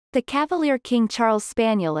The Cavalier King Charles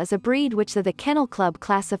Spaniel is a breed which the Kennel Club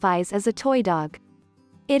classifies as a toy dog.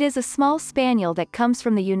 It is a small spaniel that comes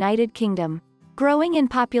from the United Kingdom, growing in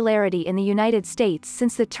popularity in the United States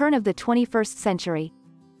since the turn of the 21st century.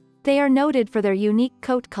 They are noted for their unique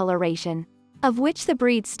coat coloration, of which the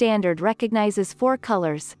breed standard recognizes 4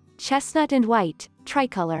 colors: chestnut and white,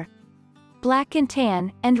 tricolor, black and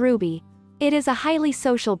tan, and ruby. It is a highly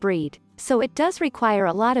social breed, so it does require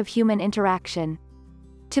a lot of human interaction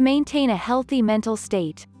to maintain a healthy mental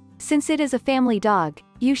state. Since it is a family dog,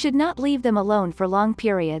 you should not leave them alone for long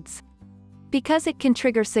periods, because it can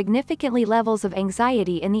trigger significantly levels of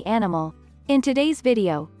anxiety in the animal. In today's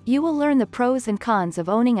video, you will learn the pros and cons of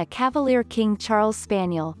owning a Cavalier King Charles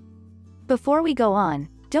Spaniel. Before we go on,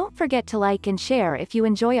 don't forget to like and share if you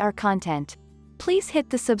enjoy our content. Please hit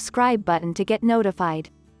the subscribe button to get notified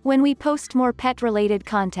when we post more pet-related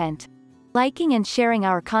content. Liking and sharing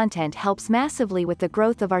our content helps massively with the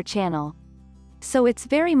growth of our channel, so it's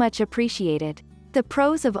very much appreciated. The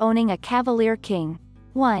pros of owning a Cavalier King.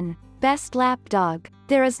 1. Best lap dog.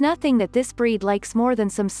 There is nothing that this breed likes more than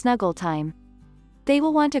some snuggle time. They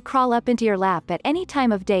will want to crawl up into your lap at any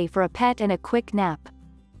time of day for a pet and a quick nap.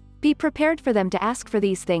 Be prepared for them to ask for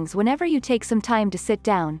these things whenever you take some time to sit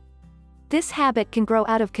down. This habit can grow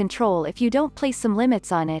out of control if you don't place some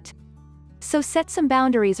limits on it. So set some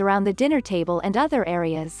boundaries around the dinner table and other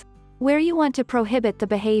areas where you want to prohibit the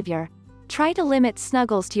behavior. Try to limit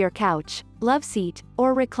snuggles to your couch, love seat,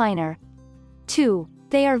 or recliner. 2.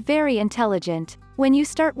 They are very intelligent. When you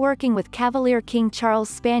start working with Cavalier King Charles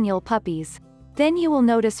Spaniel puppies, then you will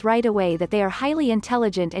notice right away that they are highly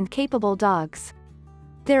intelligent and capable dogs.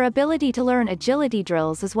 Their ability to learn agility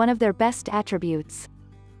drills is one of their best attributes.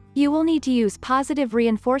 You will need to use positive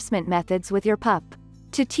reinforcement methods with your pup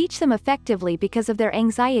to teach them effectively because of their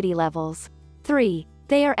anxiety levels. 3.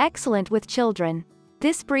 They are excellent with children.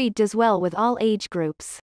 This breed does well with all age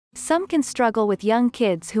groups. Some can struggle with young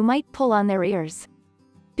kids who might pull on their ears,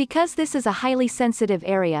 because this is a highly sensitive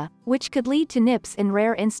area, which could lead to nips in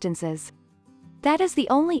rare instances. That is the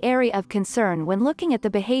only area of concern when looking at the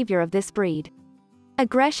behavior of this breed.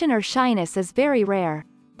 Aggression or shyness is very rare.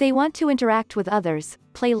 They want to interact with others,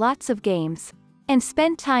 play lots of games, and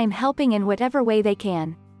spend time helping in whatever way they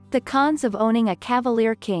can. The cons of owning a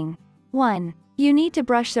Cavalier King. 1. You need to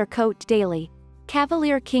brush their coat daily.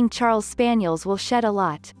 Cavalier King Charles Spaniels will shed a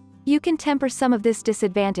lot. You can temper some of this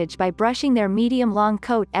disadvantage by brushing their medium-long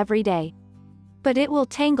coat every day, but it will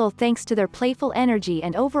tangle thanks to their playful energy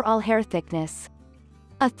and overall hair thickness.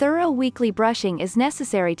 A thorough weekly brushing is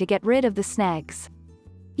necessary to get rid of the snags.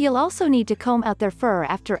 You'll also need to comb out their fur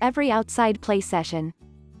after every outside play session,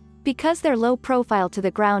 because their low profile to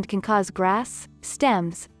the ground can cause grass,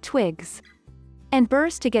 stems, twigs, and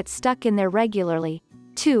burrs to get stuck in there regularly.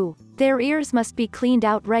 2. Their ears must be cleaned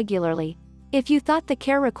out regularly. If you thought the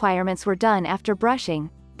care requirements were done after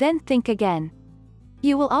brushing, then think again.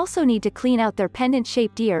 You will also need to clean out their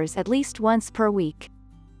pendant-shaped ears at least once per week,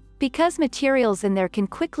 because materials in there can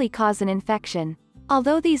quickly cause an infection.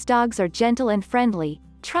 Although these dogs are gentle and friendly,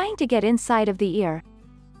 trying to get inside of the ear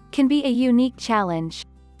can be a unique challenge.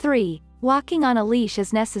 3. Walking on a leash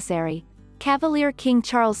is necessary. Cavalier King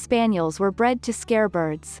Charles Spaniels were bred to scare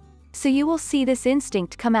birds, so you will see this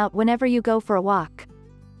instinct come out whenever you go for a walk.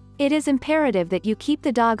 It is imperative that you keep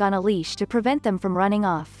the dog on a leash to prevent them from running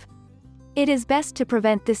off. It is best to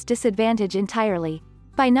prevent this disadvantage entirely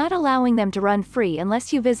by not allowing them to run free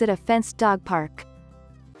unless you visit a fenced dog park.